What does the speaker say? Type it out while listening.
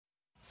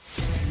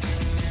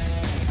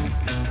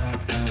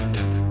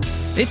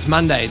It's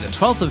Monday, the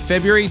 12th of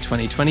February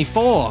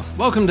 2024.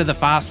 Welcome to the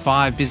Fast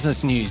 5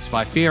 Business News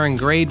by Fear and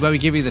Greed, where we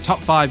give you the top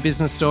 5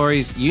 business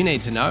stories you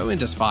need to know in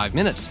just 5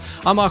 minutes.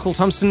 I'm Michael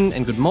Thompson,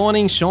 and good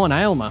morning, Sean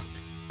Aylmer.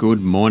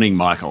 Good morning,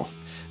 Michael.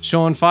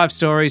 Sean, 5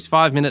 stories,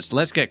 5 minutes,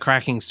 let's get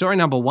cracking. Story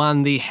number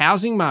 1, the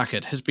housing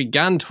market has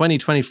begun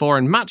 2024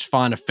 in much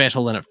finer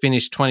fettle than it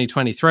finished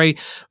 2023,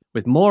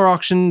 with more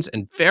auctions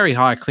and very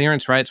high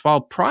clearance rates, while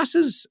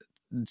prices,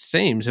 it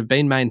seems, have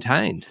been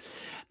maintained.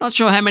 Not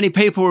sure how many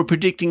people were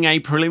predicting a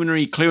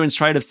preliminary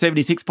clearance rate of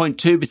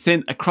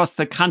 76.2% across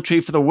the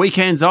country for the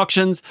weekend's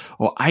auctions,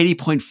 or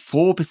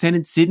 80.4%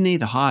 in Sydney,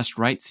 the highest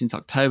rate since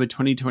October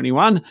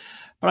 2021.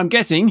 But I'm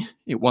guessing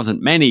it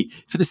wasn't many.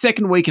 For the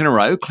second week in a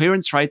row,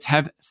 clearance rates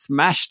have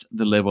smashed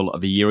the level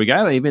of a year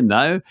ago, even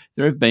though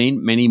there have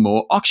been many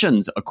more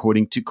auctions,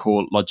 according to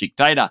CoreLogic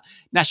data.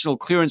 National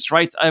clearance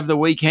rates over the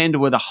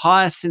weekend were the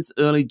highest since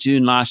early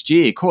June last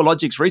year.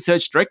 CoreLogic's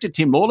research director,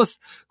 Tim Lawless,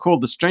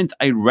 called the strength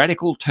a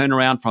radical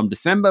turnaround from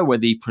December, where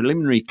the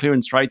preliminary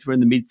clearance rates were in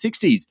the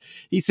mid-60s.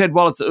 He said,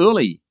 while it's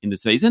early in the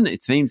season,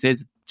 it seems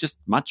there's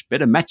just much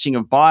better matching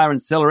of buyer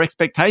and seller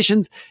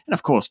expectations. And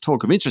of course,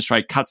 talk of interest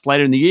rate cuts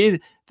later in the year,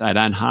 they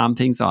don't harm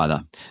things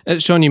either.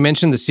 Sean, you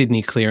mentioned the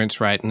Sydney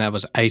clearance rate, and that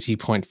was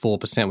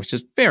 80.4%, which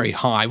is very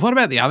high. What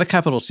about the other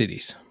capital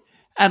cities?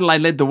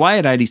 Adelaide led the way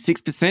at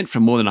 86%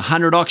 from more than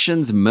 100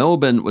 auctions.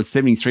 Melbourne was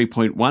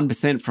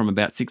 73.1% from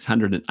about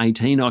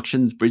 618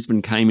 auctions.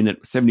 Brisbane came in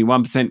at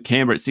 71%.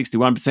 Canberra at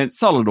 61%.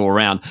 Solid all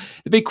around.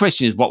 The big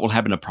question is what will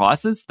happen to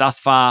prices. Thus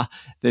far,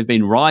 they've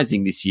been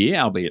rising this year,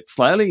 albeit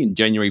slowly. In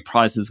January,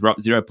 prices were up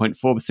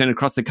 0.4%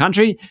 across the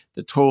country,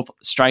 the 12th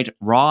straight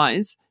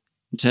rise.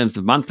 In terms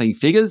of monthly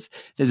figures,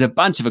 there's a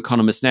bunch of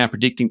economists now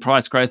predicting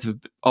price growth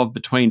of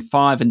between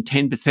 5 and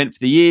 10% for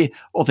the year,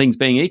 all things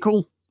being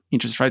equal.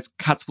 Interest rates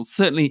cuts will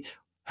certainly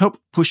help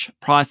push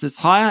prices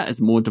higher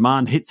as more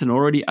demand hits an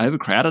already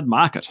overcrowded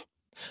market.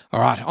 All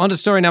right, on to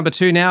story number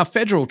 2 now.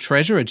 Federal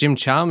Treasurer Jim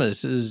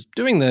Chalmers is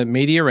doing the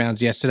media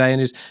rounds yesterday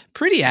and is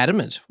pretty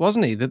adamant,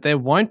 wasn't he, that there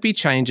won't be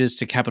changes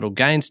to capital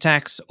gains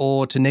tax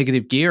or to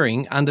negative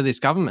gearing under this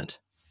government.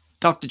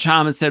 Dr.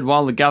 Chalmers said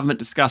while the government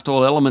discussed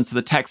all elements of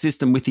the tax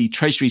system with the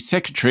Treasury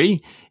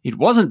Secretary, it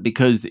wasn't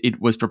because it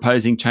was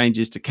proposing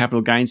changes to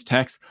capital gains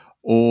tax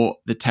or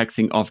the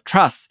taxing of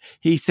trusts.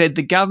 He said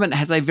the government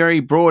has a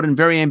very broad and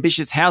very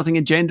ambitious housing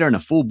agenda and a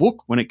full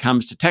book when it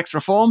comes to tax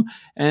reform,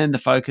 and the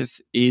focus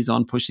is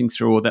on pushing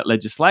through all that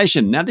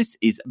legislation. Now, this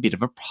is a bit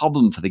of a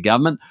problem for the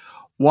government.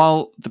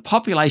 While the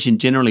population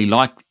generally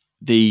like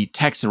the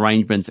tax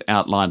arrangements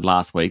outlined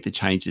last week, the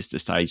changes to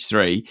stage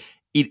 3,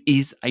 it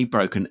is a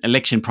broken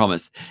election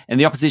promise, and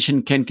the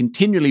opposition can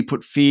continually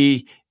put fear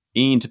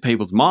into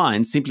people's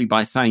minds simply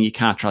by saying you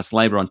can't trust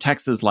Labor on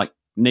taxes like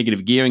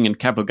negative gearing and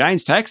capital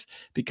gains tax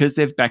because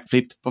they've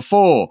backflipped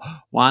before.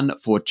 One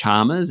for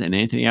Chalmers and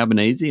Anthony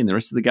Albanese and the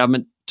rest of the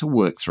government to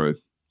work through.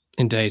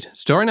 Indeed.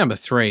 Story number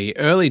 3,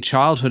 early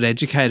childhood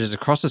educators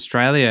across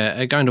Australia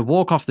are going to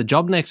walk off the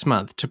job next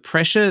month to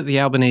pressure the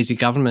Albanese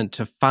government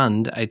to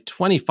fund a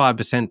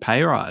 25%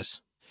 pay rise.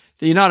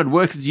 The United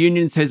Workers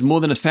Union says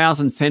more than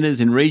 1,000 centres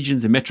in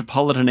regions and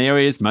metropolitan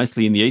areas,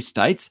 mostly in the east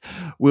states,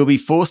 will be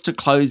forced to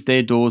close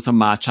their doors on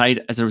March 8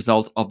 as a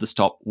result of the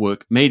Stop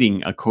Work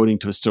meeting, according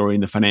to a story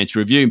in the Financial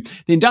Review.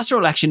 The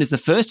industrial action is the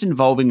first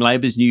involving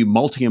Labor's new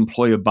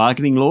multi-employer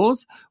bargaining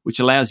laws, which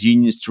allows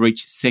unions to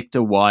reach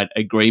sector-wide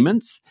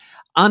agreements.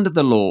 Under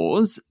the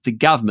laws, the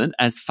government,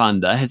 as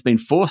funder, has been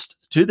forced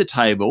to the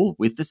table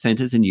with the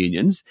centres and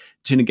unions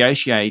to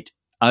negotiate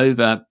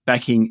over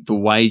backing the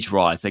wage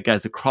rise that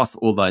goes across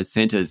all those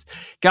centres.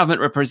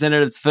 Government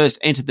representatives first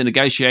entered the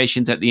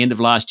negotiations at the end of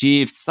last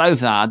year. So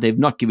far, they've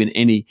not given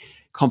any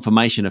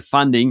confirmation of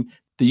funding.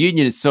 The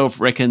union itself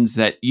reckons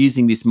that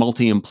using this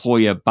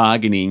multi-employer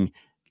bargaining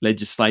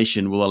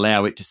legislation will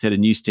allow it to set a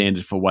new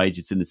standard for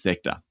wages in the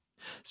sector.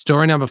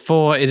 Story number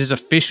 4, it is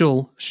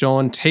official,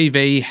 Sean,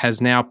 TV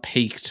has now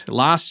peaked.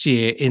 Last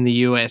year in the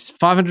US,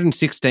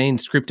 516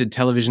 scripted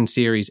television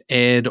series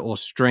aired or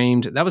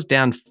streamed. That was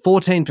down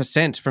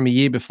 14% from a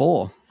year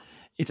before.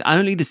 It's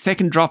only the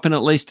second drop in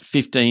at least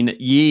 15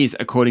 years,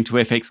 according to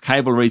FX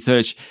Cable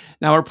Research.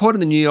 Now, a report in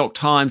the New York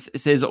Times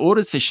says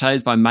orders for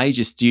shows by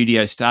major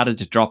studios started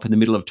to drop in the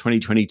middle of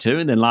 2022,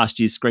 and then last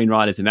year's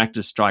screenwriters and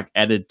actors strike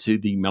added to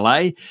the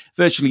melee.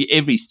 Virtually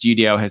every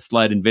studio has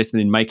slowed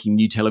investment in making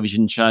new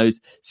television shows.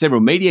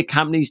 Several media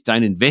companies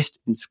don't invest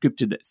in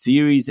scripted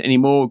series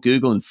anymore.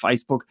 Google and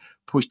Facebook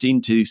pushed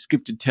into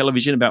scripted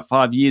television about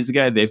 5 years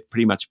ago. They've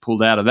pretty much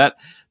pulled out of that.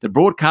 The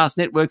broadcast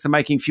networks are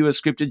making fewer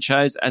scripted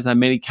shows, as are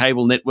many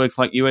cable networks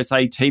like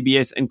USA,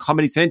 TBS and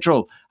Comedy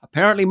Central.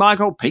 Apparently,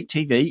 Michael, peak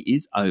TV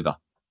is over.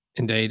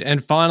 Indeed.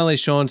 And finally,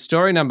 Sean,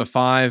 story number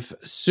 5,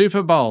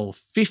 Super Bowl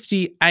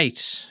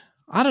 58.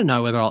 I don't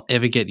know whether I'll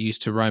ever get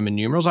used to Roman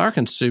numerals. I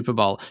reckon Super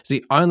Bowl is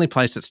the only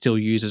place that still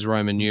uses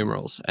Roman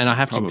numerals, and I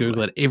have to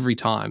Google it every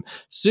time.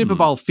 Super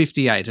Bowl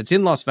 58. It's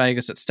in Las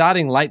Vegas. It's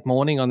starting late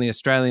morning on the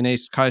Australian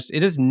East Coast.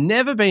 It has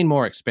never been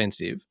more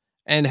expensive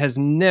and has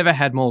never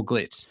had more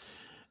glitz.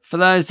 For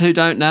those who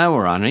don't know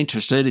or aren't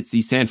interested, it's the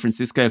San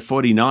Francisco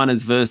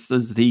 49ers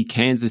versus the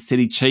Kansas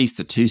City Chiefs.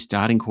 The two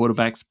starting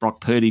quarterbacks,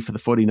 Brock Purdy for the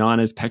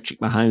 49ers, Patrick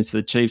Mahomes for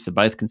the Chiefs, are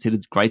both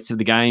considered greats of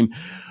the game.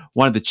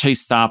 One of the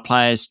Chiefs' star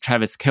players,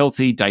 Travis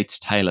Kelce, dates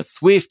Taylor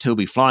Swift, who'll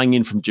be flying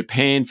in from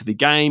Japan for the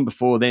game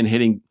before then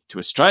heading to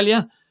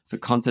Australia for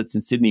concerts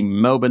in Sydney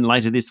and Melbourne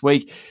later this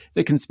week.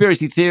 The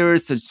conspiracy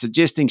theorists are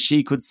suggesting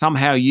she could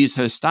somehow use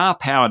her star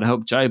power to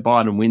help Joe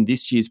Biden win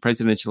this year's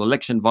presidential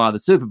election via the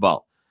Super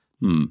Bowl.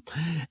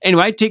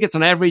 Anyway, tickets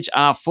on average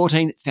are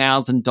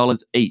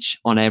 $14,000 each.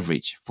 On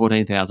average,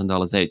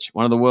 $14,000 each.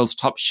 One of the world's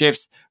top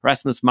chefs,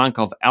 Rasmus Monk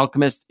of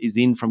Alchemist, is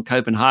in from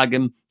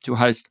Copenhagen to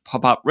host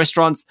pop-up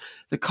restaurants.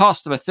 The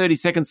cost of a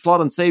 30-second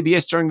slot on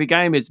CBS during the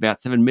game is about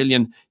 $7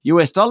 million,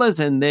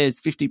 and there's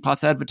 50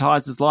 plus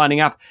advertisers lining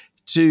up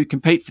to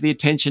compete for the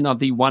attention of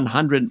the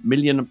 100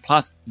 million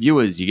plus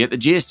viewers. You get the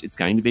gist. It's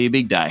going to be a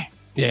big day.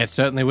 Yeah, it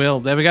certainly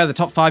will. There we go. The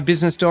top 5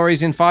 business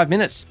stories in 5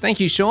 minutes. Thank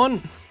you,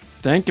 Sean.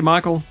 Thank you,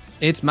 Michael.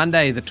 It's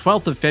Monday, the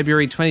 12th of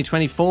February,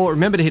 2024.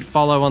 Remember to hit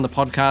follow on the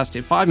podcast.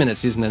 If 5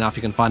 minutes isn't enough,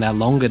 you can find our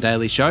longer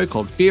daily show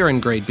called Fear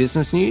and Greed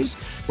Business News,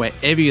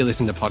 wherever you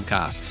listen to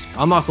podcasts.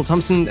 I'm Michael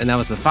Thompson, and that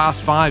was the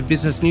Fast 5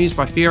 Business News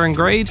by Fear and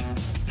Greed.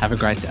 Have a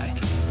great day.